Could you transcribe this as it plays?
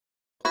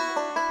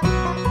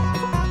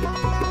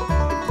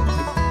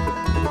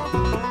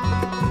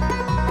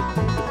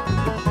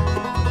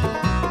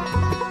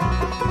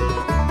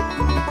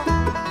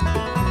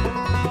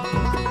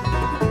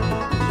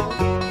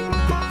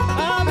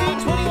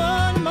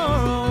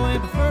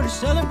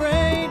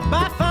celebrate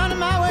by finding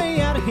my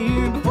way out of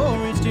here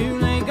before it's too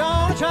late.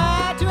 Gonna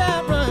try to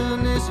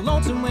outrun this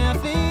lonesome way I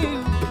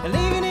feel, and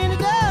leaving in the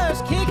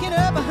dust, kicking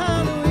up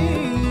behind the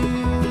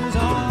wheels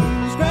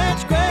on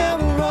scratch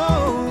gravel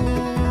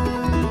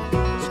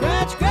road,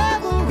 scratch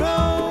gravel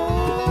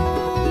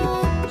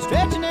road,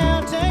 stretching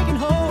out, taking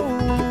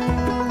hold,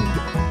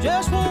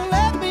 just won't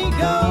let me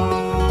go.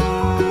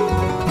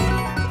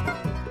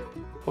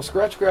 Well,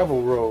 Scratch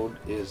Gravel Road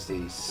is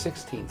the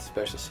 16th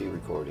Special C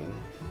recording,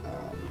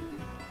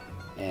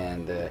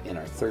 and in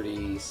our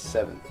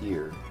 37th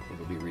year.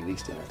 It'll be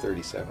released in our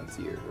 37th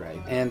year,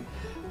 right? And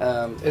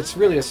it's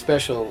really a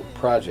special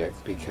project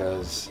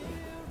because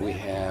we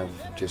have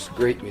just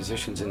great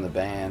musicians in the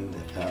band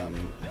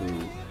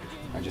who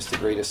are just the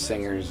greatest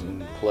singers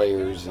and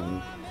players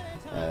and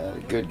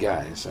good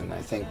guys, and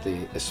I think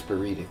the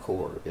esprit de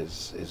corps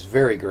is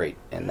very great,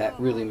 and that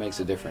really makes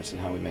a difference in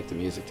how we make the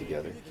music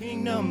together.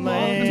 Kingdom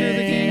land, to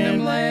the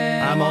kingdom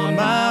land. I'm on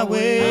my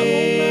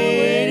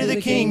way to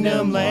the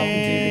kingdom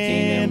land.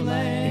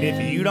 And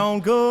if you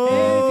don't go,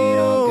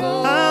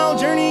 I'll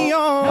journey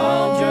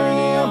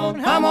on.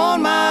 I'm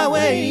on my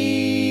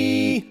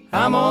way.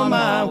 I'm on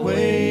my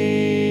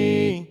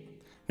way.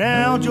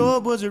 Now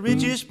Job was the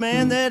richest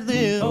man that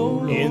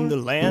lived in the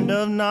land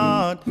of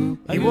Nod.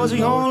 He was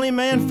the only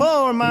man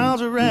 4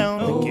 miles around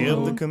that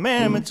kept the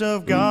commandments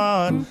of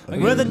God.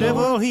 With the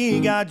devil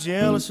he got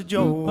jealous of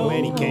Job,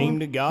 and he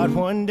came to God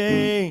one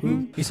day.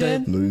 He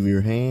said, "Move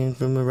your hand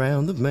from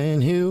around the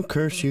man, he'll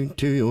curse you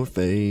to your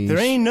face. there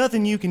ain't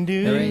nothing you can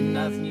do."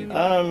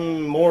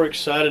 I'm more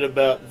excited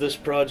about this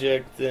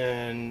project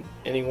than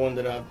anyone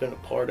that I've been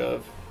a part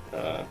of.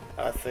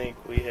 I think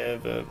we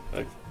have a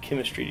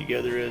chemistry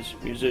together as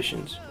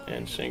musicians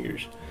and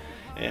singers,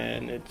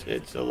 and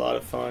it's a lot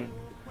of fun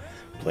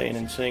playing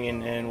and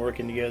singing and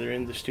working together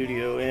in the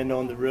studio and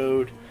on the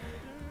road.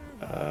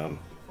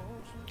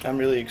 I'm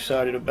really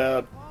excited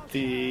about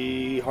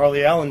the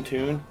Harley Allen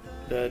tune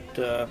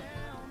that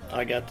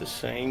I got to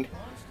sing.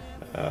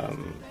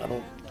 I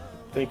don't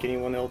think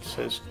anyone else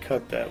has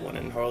cut that one,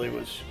 and Harley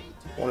was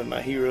one of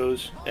my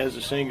heroes as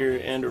a singer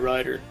and a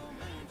writer.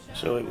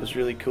 So it was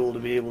really cool to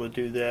be able to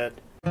do that.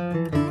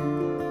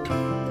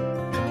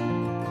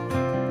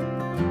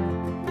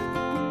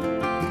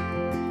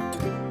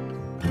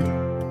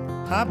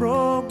 I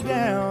broke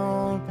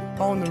down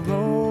on the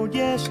road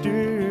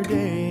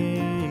yesterday.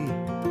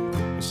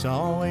 I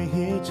saw a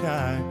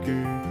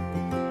hitchhiker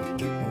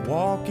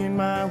walking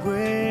my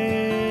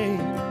way.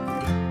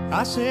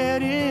 I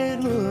said,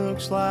 "It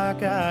looks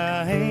like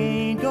I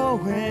ain't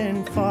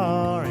going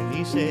far." And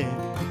he said,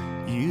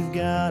 "You've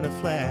got a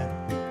flat,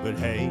 but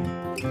hey,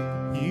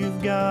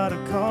 you've got a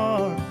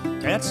car."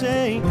 That's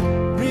a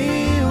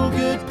real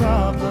good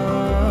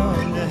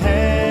problem to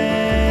have.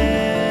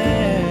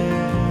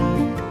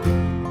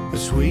 A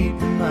sweet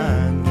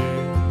reminder,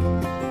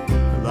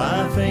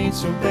 life ain't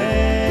so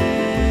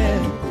bad.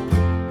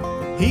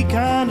 He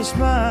kinda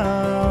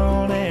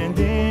smiled and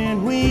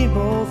then we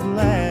both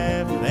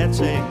laughed. That's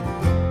a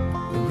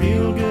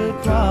real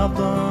good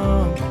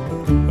problem,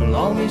 as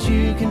long as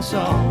you can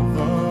solve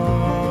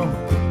them.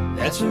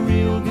 That's a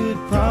real good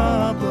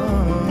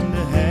problem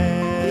to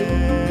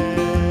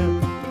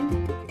have.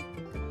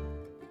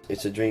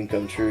 It's a dream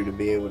come true to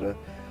be able to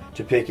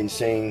pick and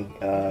sing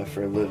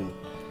for a living.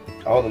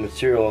 All the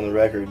material on the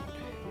record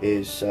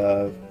is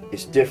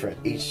it's different.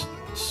 Each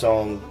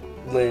song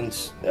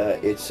lends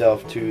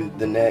itself to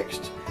the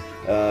next,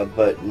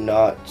 but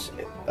not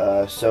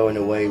so in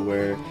a way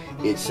where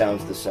it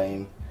sounds the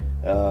same.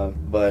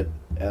 But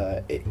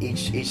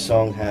each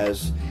song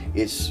has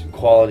its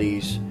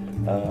qualities,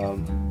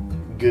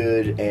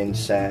 good and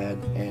sad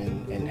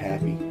and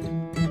happy.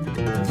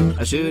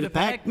 I should have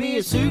packed me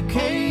a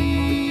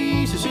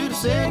suitcase. I should have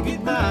said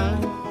goodbye.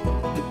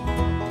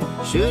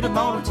 Should have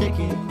bought a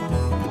ticket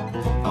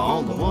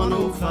on the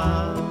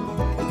 105.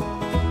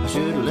 I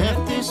should have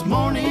left this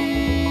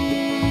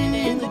morning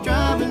in the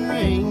driving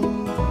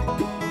rain.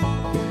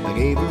 I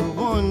gave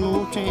her one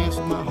more chance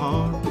in my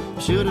heart. I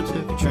should have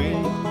took a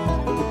train.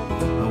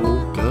 I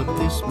woke up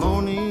this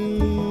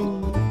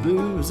morning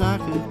blue as I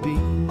could be.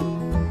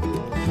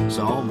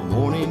 Saw my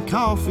morning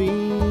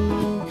coffee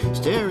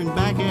staring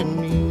back at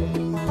me.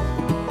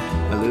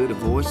 A little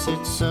voice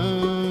said,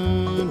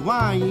 "Son, why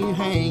are you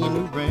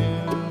hanging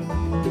around?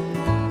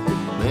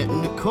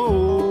 Letting a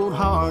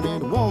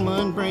cold-hearted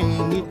woman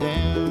bring you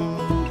down."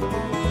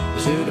 I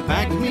should have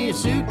packed me a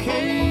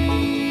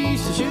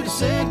suitcase. I should have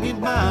said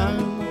goodbye.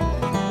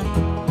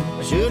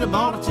 I should have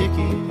bought a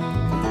ticket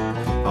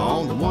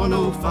on the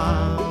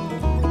 105.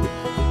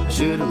 I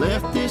should have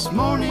left this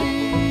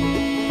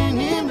morning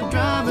in the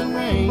driving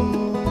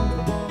rain.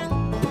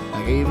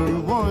 I gave her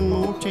one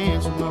more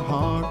chance with my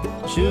heart.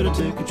 Should have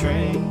took a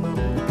train.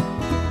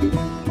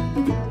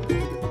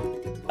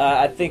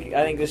 I think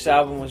this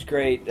album was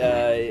great.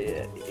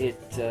 It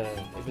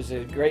was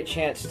a great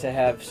chance to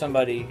have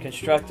somebody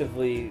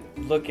constructively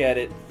look at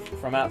it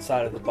from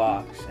outside of the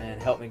box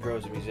and help me grow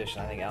as a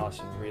musician. I think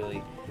Allison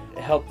really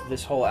helped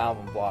this whole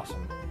album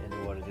blossom into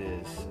what it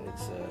is.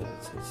 It's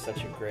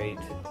such a great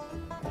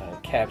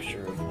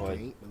capture of what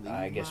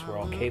I guess we're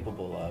all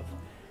capable of.